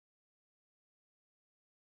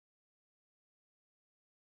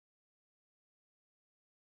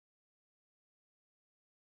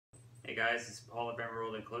Hey guys, this is Paul of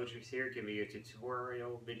Emerald Enclosures here, giving you a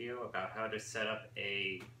tutorial video about how to set up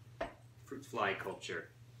a fruit fly culture.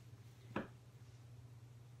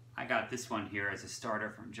 I got this one here as a starter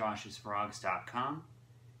from joshsfrogs.com.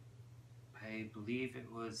 I believe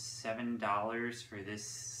it was $7 for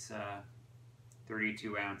this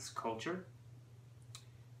 32-ounce culture,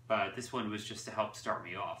 but this one was just to help start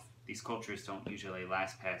me off. These cultures don't usually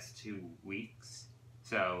last past 2 weeks.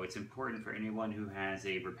 So it's important for anyone who has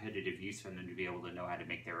a repetitive use for them to be able to know how to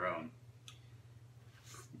make their own.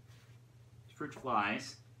 Fruit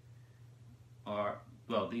flies are,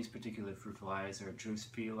 well, these particular fruit flies are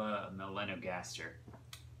Drosophila melanogaster.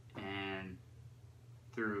 And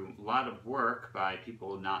through a lot of work by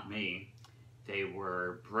people not me, they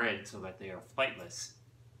were bred so that they are flightless.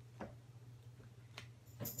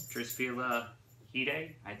 Drosophila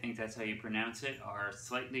Hide, I think that's how you pronounce it, are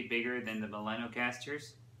slightly bigger than the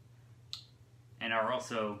melanogasters and are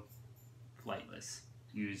also flightless,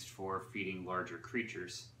 used for feeding larger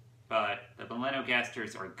creatures. But the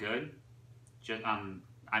melanogasters are good. I'm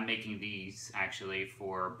making these actually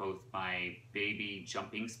for both my baby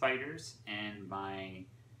jumping spiders and my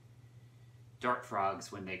dart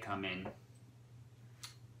frogs when they come in.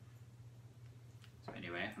 So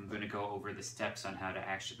anyway, I'm going to go over the steps on how to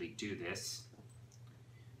actually do this.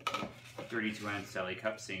 32-ounce deli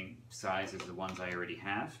cup, same size as the ones I already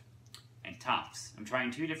have. And tops. I'm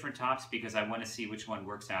trying 2 different tops because I want to see which one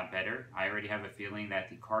works out better. I already have a feeling that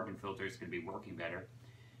the carbon filter is going to be working better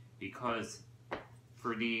because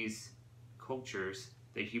for these cultures,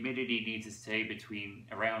 the humidity needs to stay between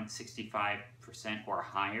around 65% or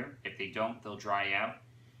higher. If they don't, they'll dry out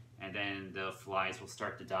and then the flies will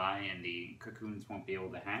start to die and the cocoons won't be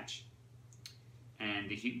able to hatch. And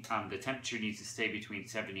the temperature needs to stay between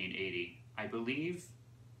 70 and 80. I believe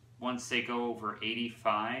once they go over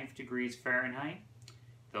 85 degrees Fahrenheit,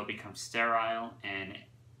 they'll become sterile, and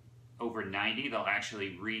over 90, they'll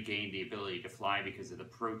actually regain the ability to fly because of the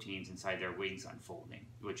proteins inside their wings unfolding,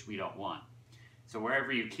 which we don't want. So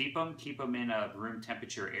wherever you keep them in a room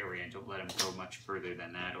temperature area and don't let them go much further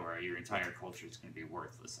than that, or your entire culture is going to be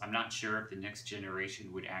worthless. I'm not sure if the next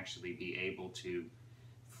generation would actually be able to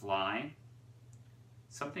fly.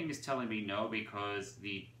 Something is telling me no, because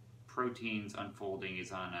the proteins unfolding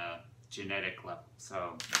is on a genetic level.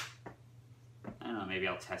 So, I don't know, maybe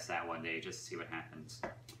I'll test that one day just to see what happens.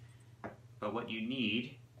 But what you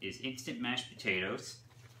need is instant mashed potatoes,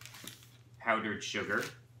 powdered sugar,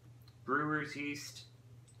 brewer's yeast,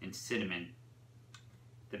 and cinnamon.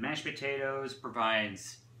 The mashed potatoes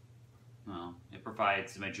provides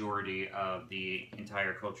the majority of the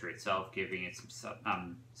entire culture itself, giving it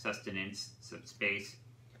some sustenance, some space.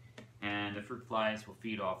 And the fruit flies will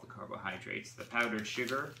feed off the carbohydrates. The powdered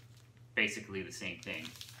sugar, basically the same thing.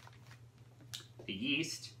 The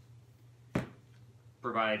yeast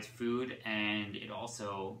provides food, and it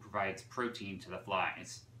also provides protein to the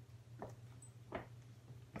flies.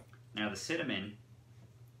 Now the cinnamon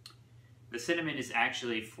is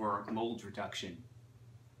actually for mold reduction.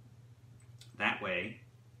 That way,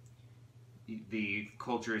 the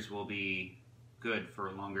cultures will be good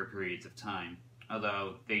for longer periods of time,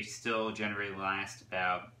 although they still generally last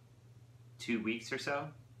about 2 weeks or so.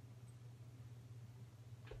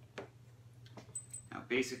 Now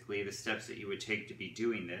basically the steps that you would take to be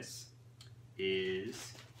doing this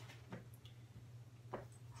is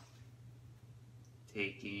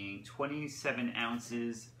taking 27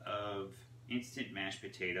 ounces of instant mashed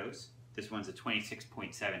potatoes. This one's a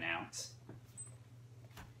 26.7 ounce.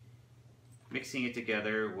 Mixing it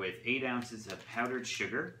together with 8 ounces of powdered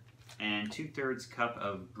sugar and 2/3 cup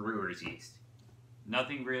of brewer's yeast.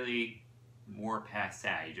 Nothing really more past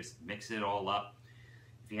that. You just mix it all up.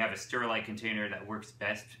 If you have a stir-like container, that works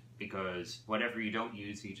best, because whatever you don't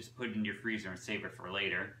use, you just put it in your freezer and save it for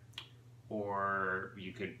later. Or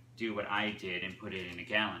you could do what I did and put it in a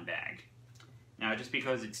gallon bag. Now, just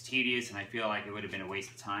because it's tedious and I feel like it would have been a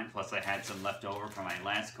waste of time, plus I had some left over from my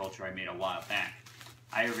last culture I made a while back,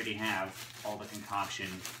 I already have all the concoction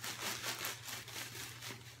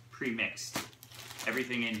pre-mixed.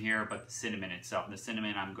 Everything in here but the cinnamon itself. And the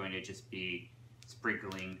cinnamon I'm going to just be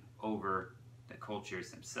sprinkling over the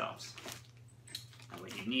cultures themselves. Now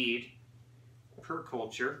what you need per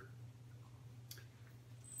culture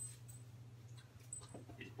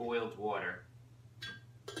is boiled water.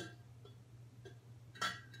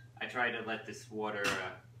 I try to let this water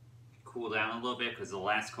cool down a little bit, because the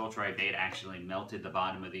last culture I made actually melted the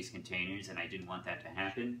bottom of these containers, and I didn't want that to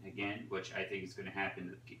happen again, which I think is going to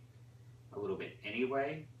happen a little bit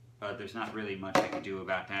anyway, but there's not really much I can do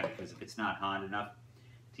about that, because if it's not hot enough,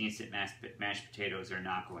 the instant mashed potatoes are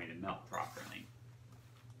not going to melt properly.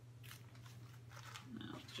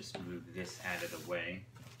 just move this out of the way.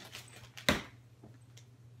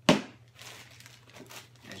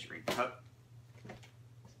 Measuring cup.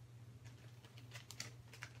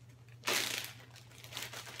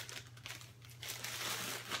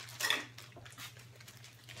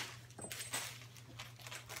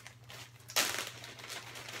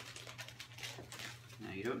 Now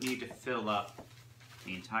you don't need to fill up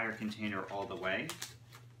the entire container all the way.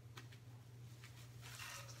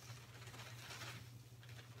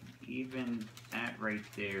 Even that right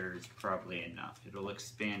there is probably enough. It'll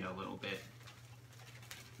expand a little bit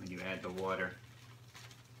when you add the water.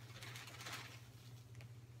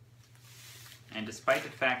 And despite the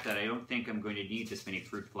fact that I don't think I'm going to need this many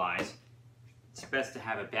fruit flies, it's best to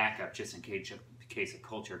have a backup just in case a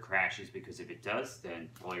culture crashes, because if it does, then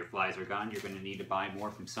all your flies are gone. You're going to need to buy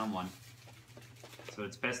more from someone. So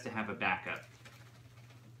it's best to have a backup.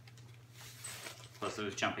 Plus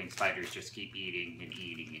those jumping spiders just keep eating and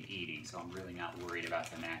eating and eating, so I'm really not worried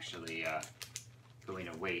about them actually going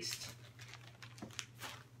to waste.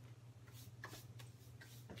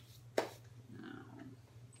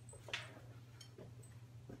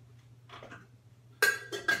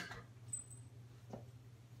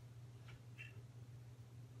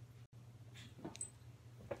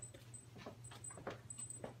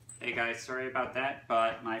 Hey guys, sorry about that,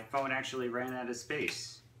 but my phone actually ran out of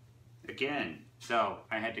space. Again, so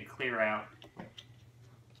I had to clear out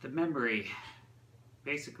the memory.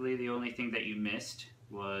 Basically, the only thing that you missed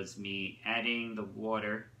was me adding the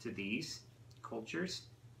water to these cultures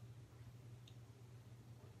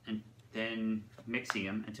and then mixing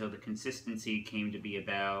them until the consistency came to be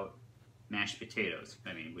about mashed potatoes,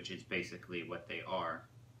 which is basically what they are.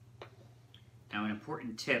 Now, an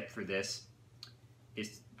important tip for this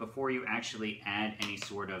is before you actually add any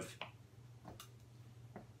sort of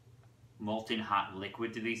molten hot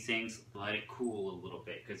liquid to these things, let it cool a little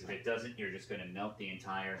bit, because if it doesn't, you're just going to melt the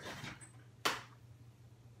entire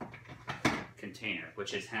container,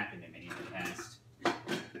 which has happened to me in the past. That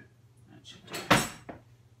should do it.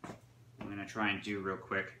 I'm going to try and do real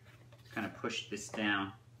quick, kind of push this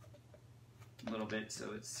down a little bit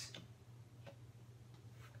so it's a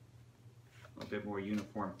little bit more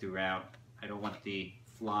uniform throughout. I don't want the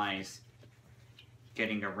flies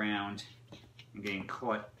getting around and getting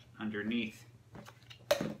caught underneath.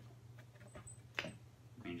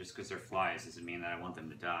 Just because they're flies doesn't mean that I want them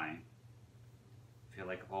to die. I feel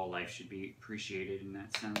like all life should be appreciated in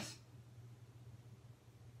that sense.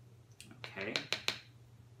 Okay.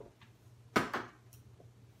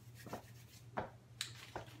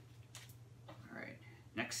 Alright,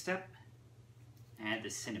 next step, add the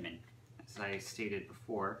cinnamon. As I stated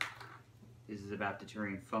before, this is about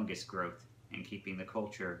deterring fungus growth and keeping the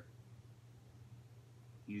culture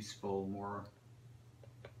useful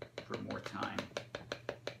for more time.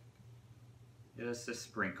 Just a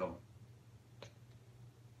sprinkle.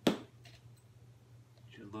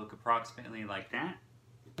 Should look approximately like that.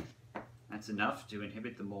 That's enough to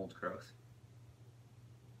inhibit the mold growth.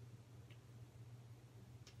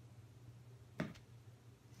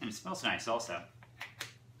 And it smells nice also.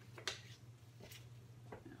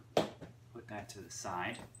 Now, put that to the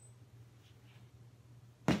side.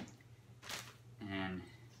 And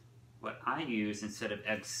what I use instead of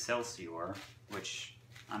Excelsior, which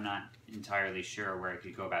I'm not entirely sure where I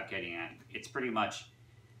could go about getting at, it's pretty much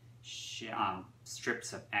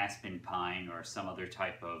strips of aspen pine or some other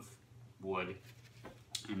type of wood,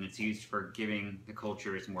 and it's used for giving the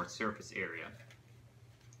cultures more surface area.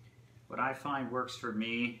 What I find works for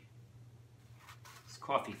me is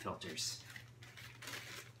coffee filters.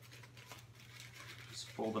 Just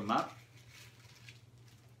fold them up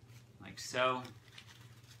like so,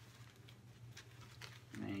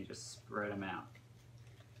 and then you just spread them out.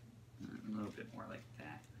 A little bit more like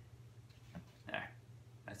that. There,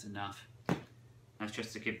 that's enough. That's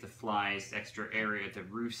just to give the flies extra area to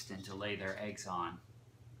roost and to lay their eggs on.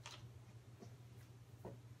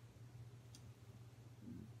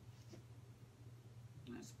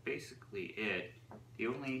 That's basically it. The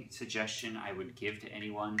only suggestion I would give to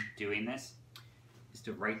anyone doing this is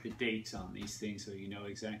to write the dates on these things so you know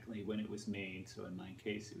exactly when it was made. So in my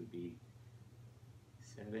case, it would be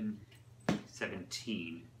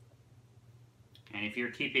 7/17. And if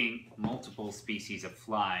you're keeping multiple species of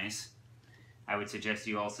flies, I would suggest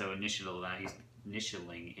you also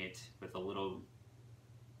initialing it with a little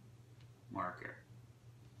marker.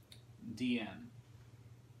 DM,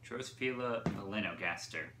 Drosophila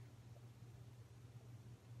melanogaster.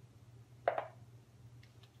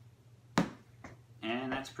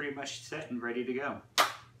 And that's pretty much set and ready to go.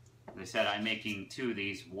 As I said, I'm making 2 of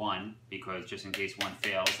these, one, because just in case one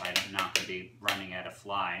fails, I'm not going to be running out of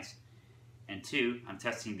flies. And 2, I'm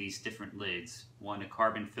testing these different lids. One a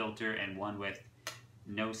carbon filter and one with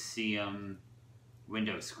no-seum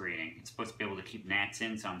window screening. It's supposed to be able to keep gnats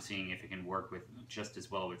in, so I'm seeing if it can work with just as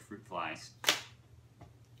well with fruit flies.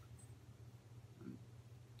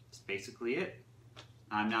 That's basically it.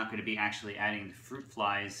 I'm not going to be actually adding the fruit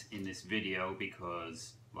flies in this video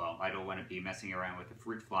because, well, I don't want to be messing around with the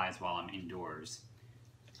fruit flies while I'm indoors.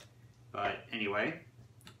 But anyway,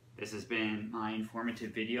 this has been my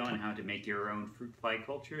informative video on how to make your own fruit fly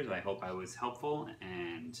cultures. I hope I was helpful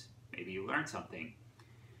and maybe you learned something.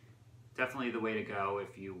 Definitely the way to go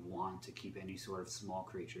if you want to keep any sort of small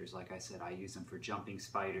creatures. Like I said, I use them for jumping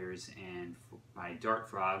spiders and for my dart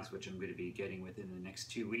frogs, which I'm going to be getting within the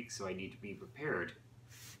next 2 weeks, so I need to be prepared.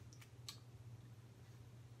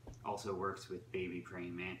 Also works with baby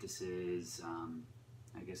praying mantises.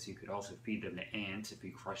 I guess you could also feed them to ants if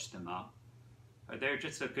you crush them up. But they're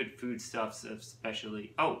just a good foodstuffs,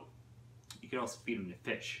 especially... Oh! You could also feed them to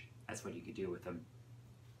fish. That's what you could do with them.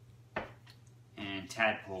 And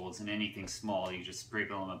tadpoles and anything small, you just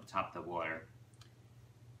sprinkle them up top of the water.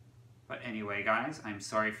 But anyway, guys, I'm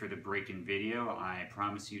sorry for the break in video. I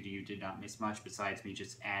promise you did not miss much besides me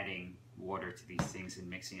just adding water to these things and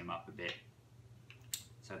mixing them up a bit.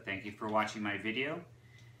 So thank you for watching my video,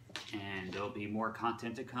 and there'll be more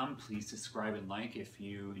content to come. Please subscribe and like if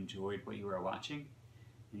you enjoyed what you were watching.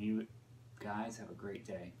 And you guys have a great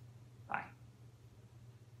day. Bye.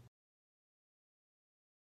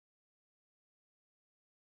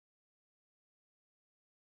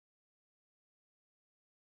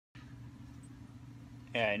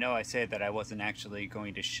 Yeah, I know I said that I wasn't actually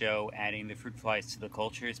going to show adding the fruit flies to the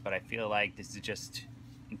cultures, but I feel like this is just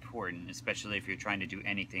important, especially if you're trying to do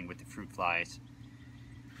anything with the fruit flies.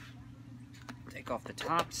 Take off the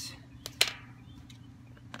tops.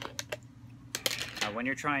 Now, when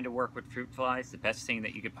you're trying to work with fruit flies, the best thing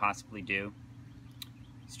that you could possibly do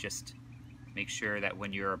is just make sure that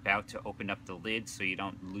when you're about to open up the lid so you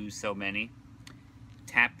don't lose so many,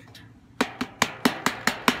 tap.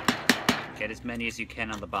 Get as many as you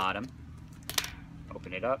can on the bottom,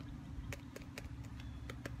 open it up,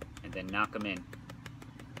 and then knock them in.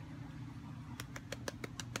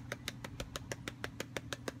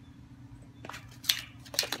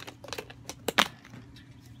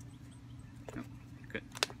 Oh, good.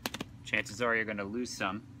 Chances are you're going to lose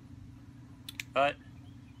some, but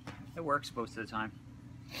it works most of the time.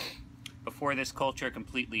 Before this culture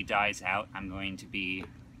completely dies out, I'm going to be...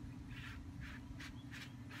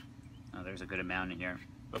 Oh, there's a good amount in here.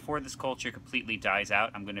 Before this culture completely dies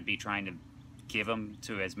out, I'm going to be trying to give them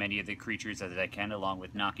to as many of the creatures as I can, along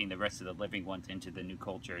with knocking the rest of the living ones into the new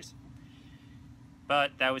cultures.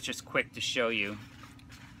 But that was just quick to show you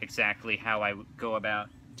exactly how I go about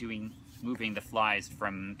moving the flies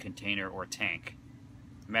from container or tank.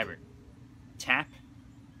 Remember, tap,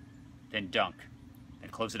 then dunk,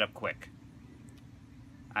 and close it up quick.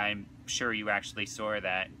 I'm sure you actually saw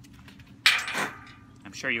that.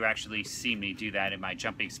 I'm sure you actually see me do that in my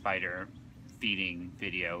jumping spider feeding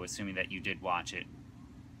video, assuming that you did watch it.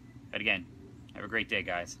 But again, have a great day,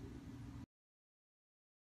 guys.